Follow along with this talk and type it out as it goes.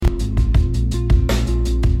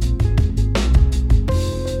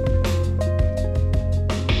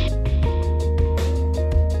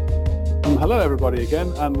everybody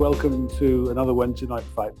again, and welcome to another Wednesday Night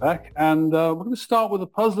Fightback. And we're going to start with a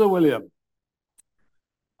puzzler, William.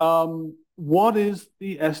 What is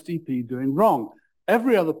the SDP doing wrong?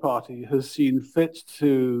 Every other party has seen fit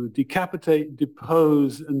to decapitate,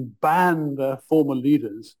 depose, and ban their former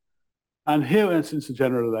leaders, and here since the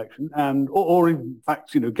general election, or in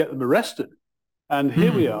fact, get them arrested. And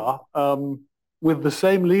here we are with the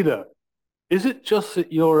same leader. Is it just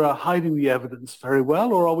that you're hiding the evidence very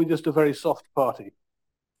well, or are we just a very soft party?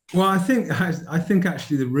 Well, I think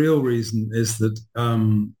actually the real reason is that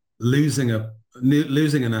losing a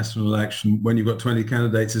national election when you've got 20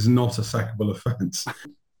 candidates is not a sackable offence.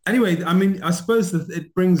 Anyway, I mean, I suppose that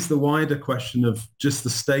it brings the wider question of just the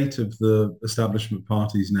state of the establishment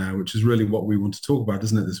parties now, which is really what we want to talk about,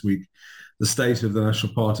 isn't it, this week? The state of the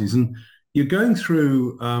national parties. And you're going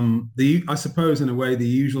through I suppose, in a way, the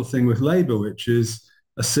usual thing with Labour, which is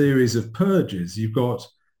a series of purges. You've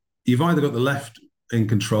either got the left in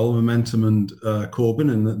control, Momentum and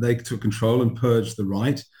Corbyn, and that they took control and purged the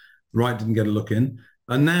right. The right didn't get a look in.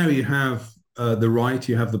 And now you have the right,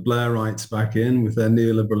 you have the Blairites back in with their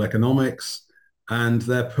neoliberal economics, and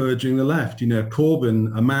they're purging the left.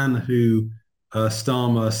 Corbyn, a man who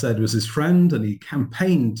Starmer said was his friend, and he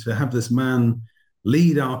campaigned to have this man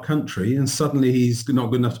lead our country, and suddenly he's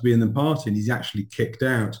not good enough to be in the party and he's actually kicked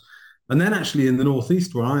out. And then actually in the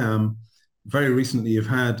northeast where I am, very recently you've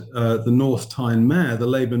had the North Tyne mayor, the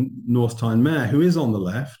Labour North Tyne mayor, who is on the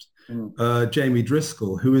left, Jamie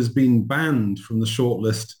Driscoll, who has been banned from the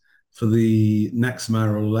shortlist for the next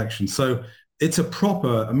mayoral election. So it's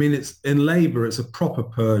it's in Labour, it's a proper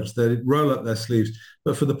purge. They roll up their sleeves.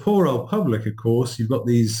 But for the poor old public, of course, you've got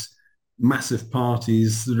these massive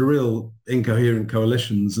parties that are real incoherent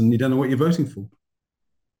coalitions, and you don't know what you're voting for.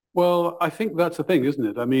 Well, I think that's the thing, isn't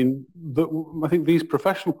it? I mean, I think these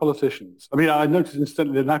professional politicians, I noticed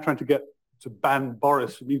incidentally they're now trying to get to ban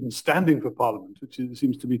Boris from even standing for Parliament, which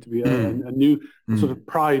seems to be a new sort of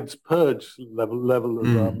pride's purge level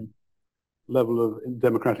of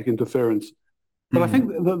democratic interference. But I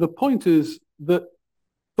think the point is that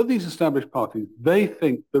for these established parties, they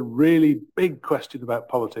think the really big question about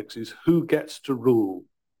politics is who gets to rule,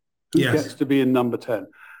 who gets to be in number 10.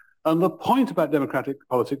 And the point about democratic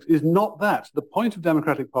politics is not that. The point of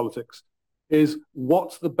democratic politics is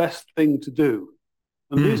what's the best thing to do.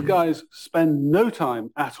 And these guys spend no time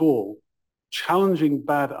at all challenging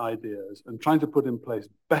bad ideas and trying to put in place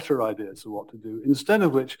better ideas of what to do, instead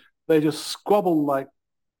of which they just squabble like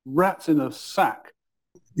rats in a sack.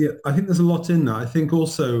 Yeah, I think there's a lot in that. I think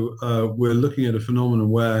also we're looking at a phenomenon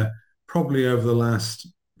where probably over the last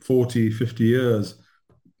 40, 50 years,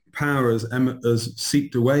 power has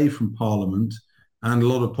seeped away from Parliament, and a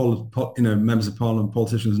lot of members of Parliament,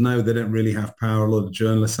 politicians know they don't really have power. A lot of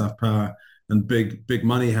journalists have power, and big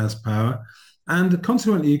money has power. And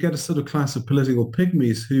consequently, you get a sort of class of political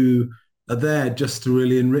pygmies who are there just to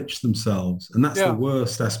really enrich themselves. And that's the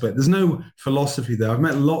worst aspect. There's no philosophy there. I've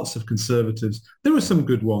met lots of Conservatives. There are some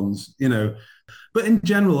good ones, but in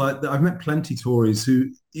general, I've met plenty Tories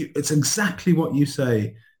it's exactly what you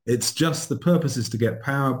say. It's just the purpose is to get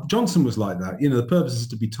power. Johnson was like that. The purpose is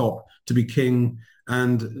to be top, to be king.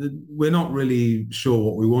 And we're not really sure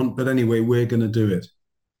what we want. But anyway, we're going to do it.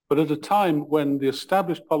 But at a time when the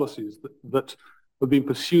established policies that have been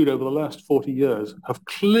pursued over the last 40 years have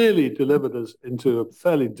clearly delivered us into a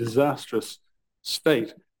fairly disastrous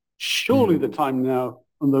state, surely the time now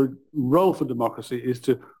and the role for democracy is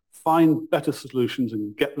to find better solutions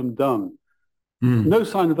and get them done. No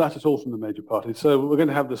sign of that at all from the major parties. So we're going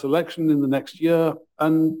to have this election in the next year.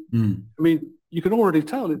 And you can already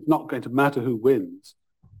tell it's not going to matter who wins.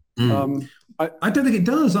 I don't think it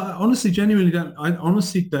does. I honestly, genuinely don't. I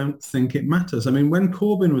honestly don't think it matters. When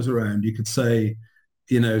Corbyn was around, you could say,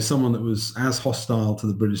 someone that was as hostile to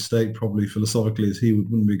the British state, probably philosophically, as he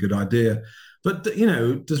wouldn't be a good idea. But,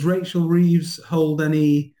 does Rachel Reeves hold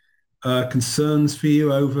any concerns for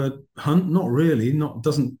you over Hunt? Not really.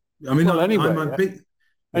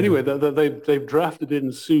 Anyway, they've drafted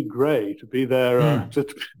in Sue Gray to be there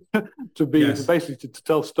basically to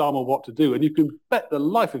tell Starmer what to do, and you can bet the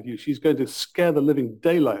life of you she's going to scare the living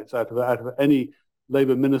daylights out of any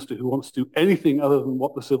Labour minister who wants to do anything other than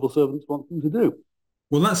what the civil servants want them to do.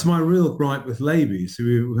 Well, that's my real gripe with Labour. So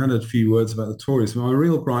we've had a few words about the Tories. My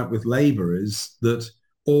real gripe with Labour is that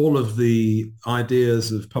all of the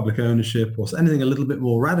ideas of public ownership or anything a little bit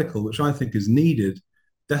more radical, which I think is needed,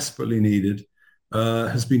 desperately needed,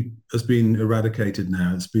 has been eradicated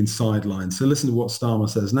now. It's been sidelined. So listen to what Starmer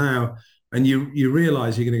says now, and you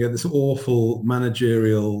realise you're going to get this awful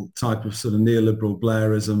managerial type of sort of neoliberal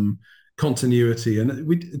Blairism, continuity,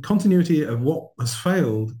 and continuity of what has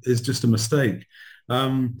failed is just a mistake.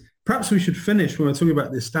 Perhaps we should finish when we're talking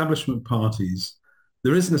about the establishment parties.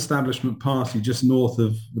 There is an establishment party just north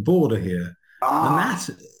of the border here, and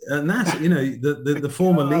that the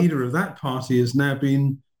former leader of that party has now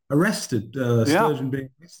been arrested. Sturgeon being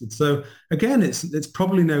arrested. So again, it's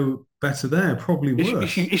probably no better there, probably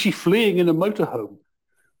worse. Is she fleeing in a motorhome?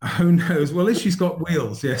 Who knows? Well, at least she's got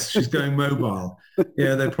wheels. Yes, she's going mobile.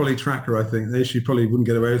 Yeah, they'd probably track her, I think. She probably wouldn't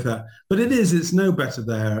get away with that. But it's no better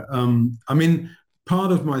there. I mean,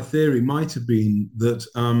 part of my theory might have been that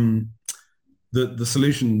the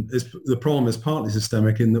solution is, the problem is partly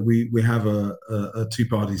systemic in that we have a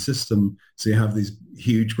two-party system. So you have these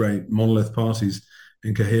huge, great monolith parties,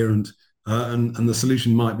 incoherent, and the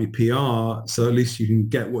solution might be PR. So at least you can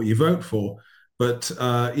get what you vote for. But,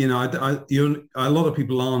 a lot of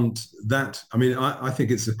people aren't that. I mean, I think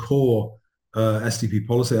it's a core SDP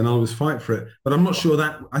policy and I always fight for it. But I'm not sure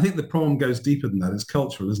I think the problem goes deeper than that. It's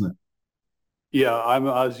cultural, isn't it? Yeah,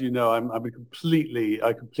 as you know, I'm completely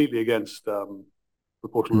against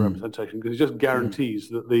proportional representation, because it just guarantees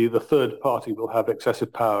that the third party will have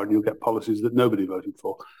excessive power and you'll get policies that nobody voted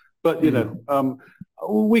for. But,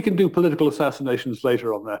 we can do political assassinations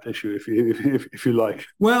later on that issue if you like.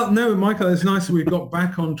 Well, no, Michael, it's nice that we got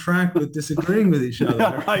back on track with disagreeing with each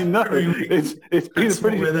other. I know. It's been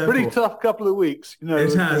a pretty tough couple of weeks.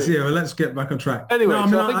 It has, yeah. Well, let's get back on track. Anyway, I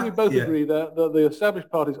think we both agree that the established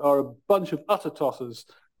parties are a bunch of utter tossers.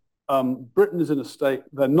 Britain is in a state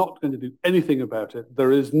they're not going to do anything about it.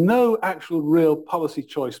 There is no actual real policy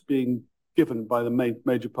choice being given by the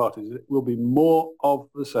major parties. It will be more of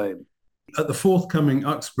the same. At the forthcoming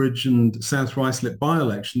Uxbridge and South Ruislip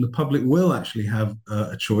by-election, the public will actually have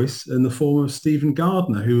a choice in the form of Stephen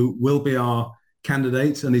Gardiner, who will be our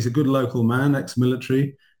candidate, and he's a good local man,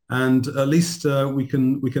 ex-military, and at least we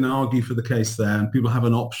can argue for the case there, and people have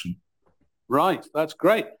an option. Right, that's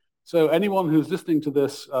great. So anyone who's listening to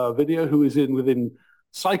this video who is within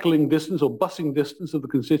cycling distance or busing distance of the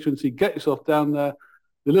constituency, get yourself down there,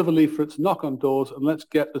 deliver leaflets, knock on doors, and let's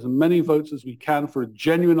get as many votes as we can for a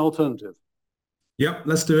genuine alternative. Yep,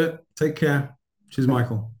 let's do it. Take care. Cheers,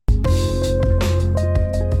 Michael.